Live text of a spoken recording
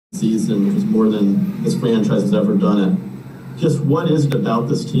season, which is more than this franchise has ever done it. Just what is it about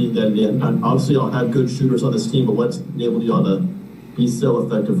this team that, and obviously y'all have good shooters on this team, but what's enabled y'all to be so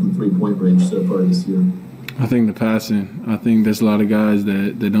effective from three-point range so far this year? I think the passing. I think there's a lot of guys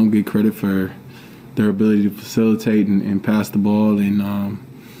that don't get credit for their ability to facilitate and pass the ball, and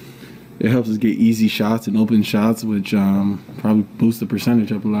it helps us get easy shots and open shots, which probably boosts the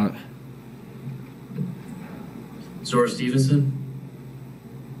percentage up a lot. Zora Stevenson.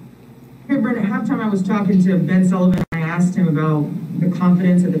 Hey, Bryn, at halftime I was talking to Ben Sullivan. I asked him about the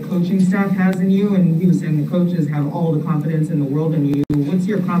confidence that the coaching staff has in you, and he was saying the coaches have all the confidence in the world in you. What's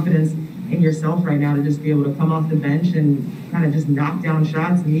your confidence in yourself right now to just be able to come off the bench and kind of just knock down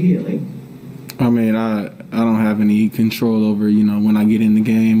shots immediately? I mean, I don't have any control over, when I get in the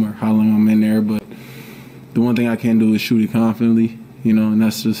game or how long I'm in there, but the one thing I can do is shoot it confidently, and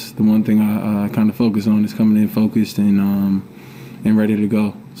that's just the one thing I kind of focus on is coming in focused and ready to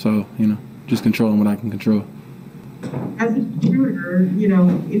go. So, just controlling what I can control. As a shooter,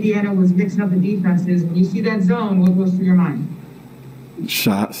 Indiana was mixing up the defenses. When you see that zone, what goes through your mind?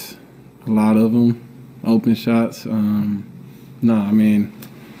 Shots, a lot of them, open shots. No, I mean,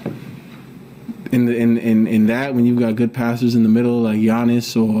 in that, when you've got good passers in the middle, like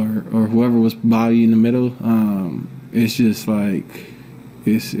Giannis or whoever was Bobby in the middle, it's just like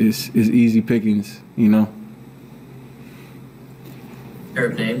it's easy pickings,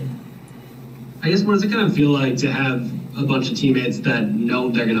 Eric Name. I guess, what does it kind of feel like to have a bunch of teammates that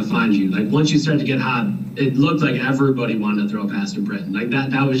know they're going to find you? Like, once you start to get hot, it looked like everybody wanted to throw a pass to Bryn. Like,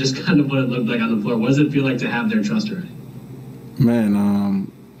 that was just kind of what it looked like on the floor. What does it feel like to have their trust already? Man,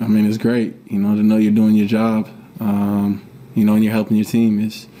 I mean, it's great, to know you're doing your job, and you're helping your team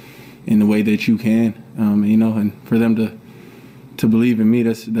is in the way that you can, and for them to believe in me,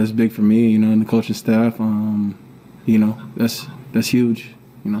 that's big for me, and the coaching staff, that's huge,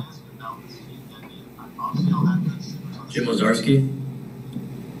 Jim Ozarski.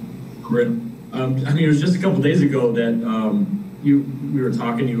 Bryn, I mean, it was just a couple days ago that we were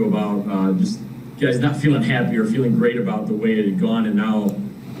talking to you about just guys not feeling happy or feeling great about the way it had gone, and now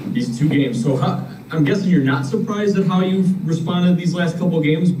these two games. So I'm guessing you're not surprised at how you've responded these last couple of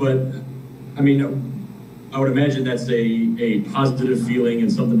games, but I mean, I would imagine that's a positive feeling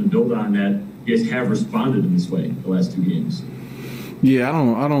and something to build on, that you guys have responded in this way the last two games. Yeah,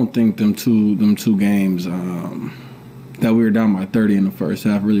 I don't think them two games that we were down by 30 in the first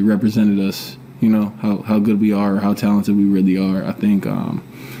half really represented us. How good we are, or how talented we really are. I think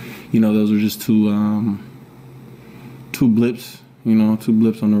those were just two blips. Two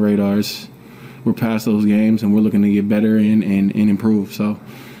blips on the radars. We're past those games, and we're looking to get better and improve. So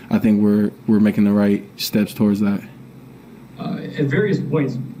I think we're making the right steps towards that. At various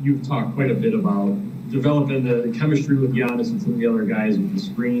points, you've talked quite a bit about developing the chemistry with Giannis and some of the other guys with the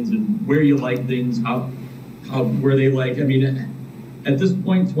screens, and where you like things, where they like. I mean, at this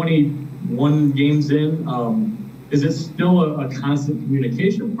point, 21 games in, is it still a constant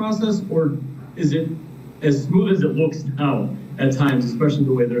communication process, or is it as smooth as it looks now at times, especially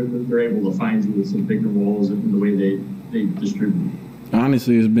the way they're able to find you with some pick and rolls and the way they distribute?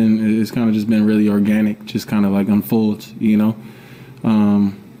 Honestly, it's kind of just been really organic, just kind of like unfolds,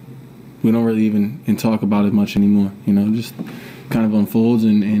 we don't really even talk about it much anymore, just kind of unfolds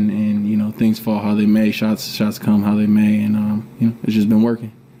and things fall how they may, shots come how they may, and it's just been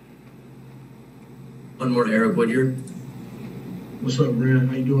working. One more to Eric Woodyard. What's up, Bryn?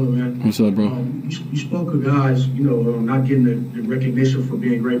 How you doing, man? What's up, bro? You spoke of guys, not getting the recognition for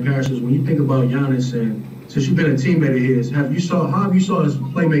being great passers. When you think about Giannis, and since you've been a teammate of his, how have you saw his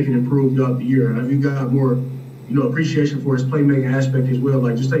playmaking improve throughout the year? Have you got more, appreciation for his playmaking aspect as well?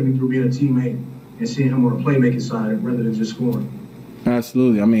 Like, just take me through being a teammate and seeing him on the playmaking side rather than just scoring.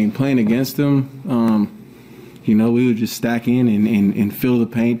 Absolutely. I mean, playing against him, we would just stack in and fill the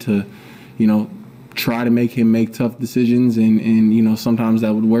paint to, try to make him make tough decisions, and sometimes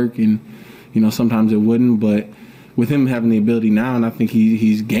that would work, and sometimes it wouldn't. But with him having the ability now, and I think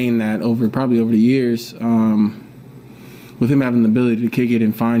he's gained that probably over the years, with him having the ability to kick it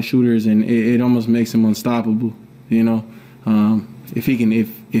and find shooters, and it almost makes him unstoppable. If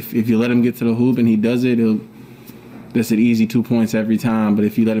you let him get to the hoop and he does it, that's an easy 2 points every time. But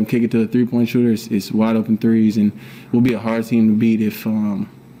if you let him kick it to a three-point shooter, it's wide open threes, and we'll be a hard team to beat if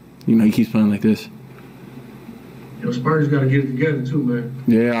he keeps playing like this. Spurs got to get it together too, man.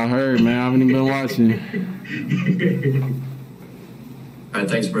 Yeah, I heard, man. I haven't even been watching. All right,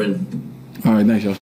 thanks, Bryn. All right, thanks, y'all.